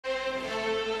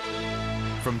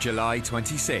from July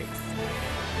 26th.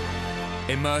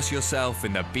 Immerse yourself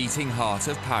in the beating heart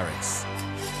of Paris.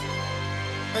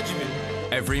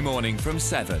 Every morning from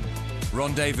 7,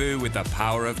 rendezvous with the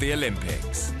power of the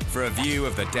Olympics for a view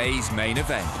of the day's main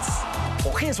events.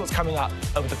 Well, here's what's coming up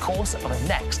over the course of the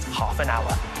next half an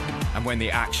hour. And when the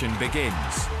action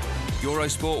begins,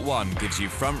 Eurosport 1 gives you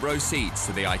front row seats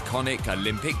to the iconic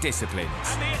Olympic disciplines.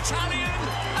 And the Italian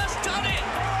has done it!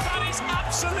 That is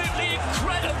absolutely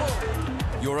incredible!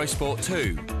 Eurosport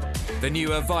 2, the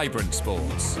newer vibrant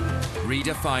sports,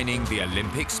 redefining the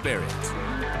Olympic spirit.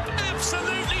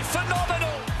 Absolutely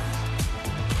phenomenal!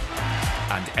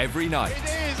 And every night,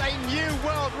 it is a new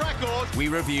world record. We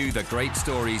review the great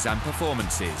stories and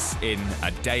performances in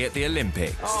A Day at the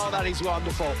Olympics. Oh, that is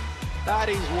wonderful. That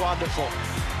is wonderful.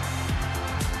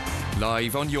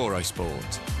 Live on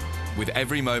Eurosport, with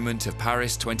every moment of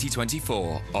Paris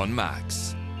 2024 on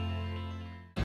Max.